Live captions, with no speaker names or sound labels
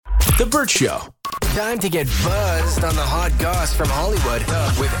The Burt Show. Time to get buzzed on the hot goss from Hollywood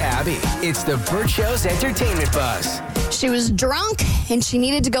with Abby. It's the Burt Show's entertainment buzz. She was drunk and she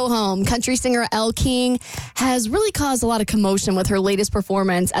needed to go home. Country singer Elle King has really caused a lot of commotion with her latest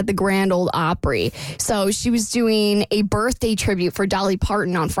performance at the Grand Ole Opry. So she was doing a birthday tribute for Dolly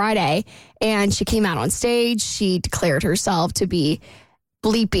Parton on Friday, and she came out on stage. She declared herself to be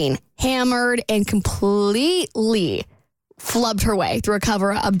bleeping hammered and completely flubbed her way through a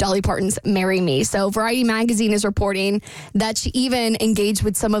cover of Dolly Parton's Marry Me. So Variety Magazine is reporting that she even engaged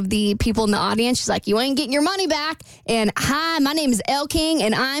with some of the people in the audience. She's like, you ain't getting your money back. And hi, my name is Elle King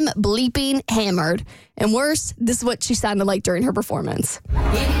and I'm bleeping hammered. And worse, this is what she sounded like during her performance.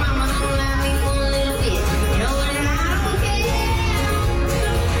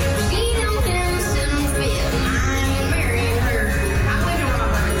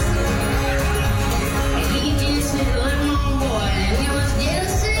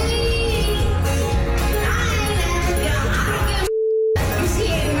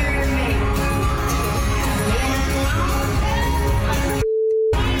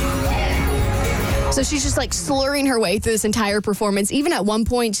 So she's just like slurring her way through this entire performance. Even at one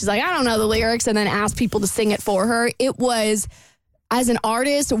point, she's like, I don't know the lyrics, and then asked people to sing it for her. It was, as an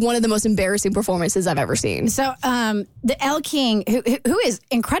artist, one of the most embarrassing performances I've ever seen. So the Elle King, who is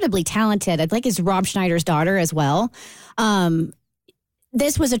incredibly talented, I think is Rob Schneider's daughter as well.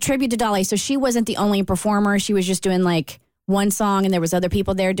 This was a tribute to Dolly. So she wasn't the only performer. She was just doing like one song, and there was other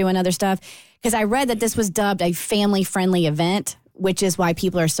people there doing other stuff. Because I read that this was dubbed a family-friendly event, which is why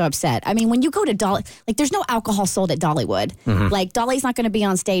people are so upset. I mean, when you go to Dolly, like, there's no alcohol sold at Dollywood. Mm-hmm. Like, Dolly's not going to be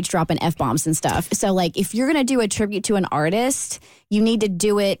on stage dropping F-bombs and stuff. So, like, if you're going to do a tribute to an artist, you need to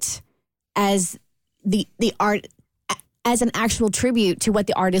do it as the art, as an actual tribute to what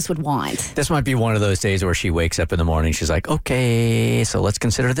the artist would want. This might be one of those days where she wakes up in the morning, she's like, okay, so let's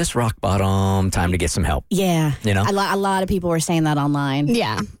consider this rock bottom, time to get some help. Yeah. You know? A lot of people were saying that online.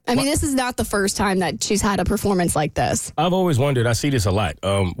 Yeah. I mean, this is not the first time that she's had a performance like this. I've always wondered, I see this a lot.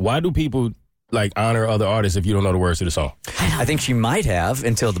 Why do people like honor other artists if you don't know the words to the song? I think she might have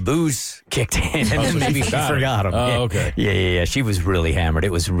until the booze kicked in, and then maybe she forgot them. Oh, okay. Yeah. She was really hammered.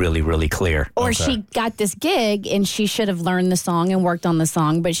 It was really, really clear. Or she got this gig and she should have learned the song and worked on the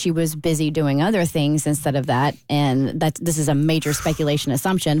song, but she was busy doing other things instead of that. And this is a major speculation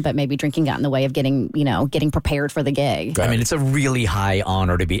assumption, but maybe drinking got in the way of getting prepared for the gig. I mean, it's a really high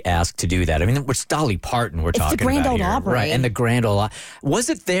honor to be asked to do that. I mean, it's Dolly Parton we're talking about. It's the Grand Ole here. Opry. Right, and the Grand Ole Opry. Was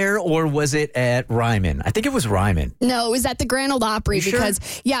it there or was it at Ryman? I think it was Ryman. No, it was at the Grand Ole Opry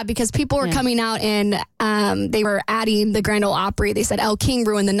because people were coming out and they were adding the Grand Ole Opry. They said Elle King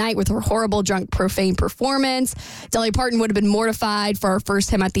ruined the night with her horrible, drunk, profane performance. Dolly Parton would have been mortified for our first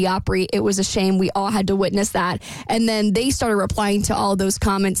time at the Opry. It was a shame. We all had to witness that. And then they started replying to all those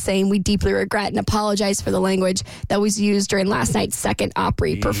comments saying, we deeply regret and apologize for the language that was used during last night's second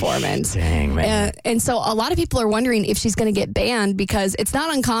Opry performance. Dang, man. And so a lot of people are wondering if she's going to get banned, because it's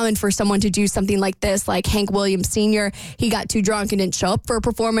not uncommon for someone to do something like this. Like Hank Williams Sr., he got too drunk and didn't show up for a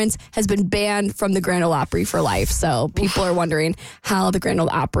performance, has been banned from the Grand Ole Opry for life. So people are wondering how the Grand Ole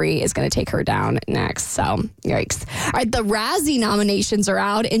Opry is going to take her down next. So, yikes. All right, the Razzie nominations are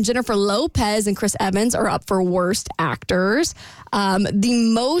out, and Jennifer Lopez and Chris Evans are up for Worst Actors.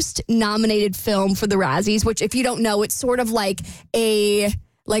 The most nominated film for the Razzies, which, if you don't know, it's sort of like the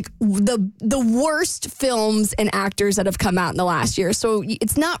worst films and actors that have come out in the last year. So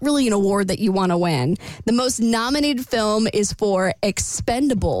it's not really an award that you want to win. The most nominated film is for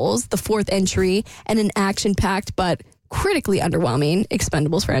Expendables, the fourth entry, and an action-packed but critically underwhelming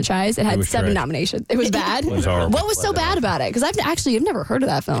Expendables franchise. It had 7 nominations. It was bad. It was horrible. What was so bad about it? Because I've never heard of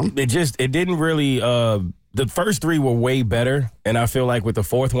that film. It didn't really. The first 3 were way better, and I feel like with the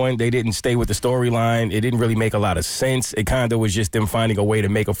fourth one, they didn't stay with the storyline. It didn't really make a lot of sense. It kind of was just them finding a way to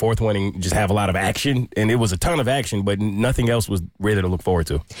make a fourth one and just have a lot of action, and it was a ton of action, but nothing else was really to look forward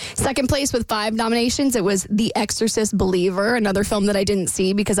to. Second place with 5 nominations, it was The Exorcist Believer, another film that I didn't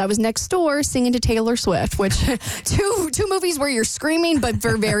see because I was next door singing to Taylor Swift, which two movies where you're screaming, but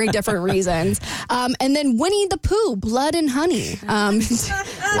for very different reasons. And then Winnie the Pooh, Blood and Honey. I'm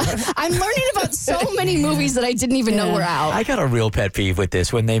learning about so many movies that I didn't even know were out. I got a real pet peeve with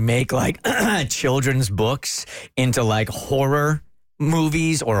this when they make like children's books into like horror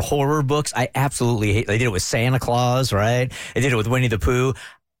movies or horror books. I absolutely hate. They did it with Santa Claus, right? They did it with Winnie the Pooh.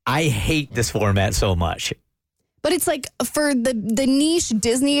 I hate this format so much. But it's like for the niche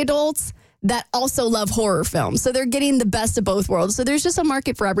Disney adults that also love horror films. So they're getting the best of both worlds. So there's just a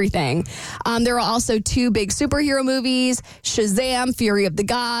market for everything. There are also 2 big superhero movies, Shazam, Fury of the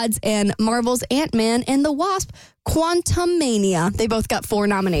Gods, and Marvel's Ant-Man and the Wasp, Quantum Mania. They both got 4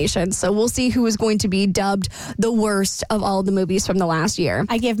 nominations. So we'll see who is going to be dubbed the worst of all the movies from the last year.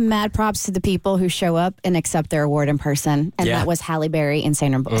 I give mad props to the people who show up and accept their award in person. And that was Halle Berry and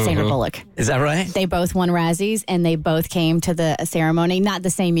Sandra Bullock. Is that right? They both won Razzies and they both came to the ceremony, not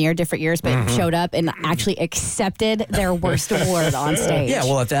the same year, different years, but showed up and actually accepted their worst award on stage. Yeah,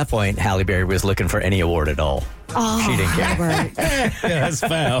 well, at that point, Halle Berry was looking for any award at all. Oh, She didn't care. Robert. Yeah, that's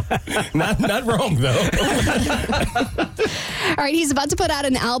foul. Not wrong, though. All right, he's about to put out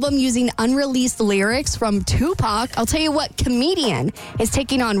an album using unreleased lyrics from Tupac. I'll tell you what comedian is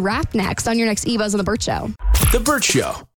taking on rap next on your next E-Buzz on The Burt Show. The Burt Show.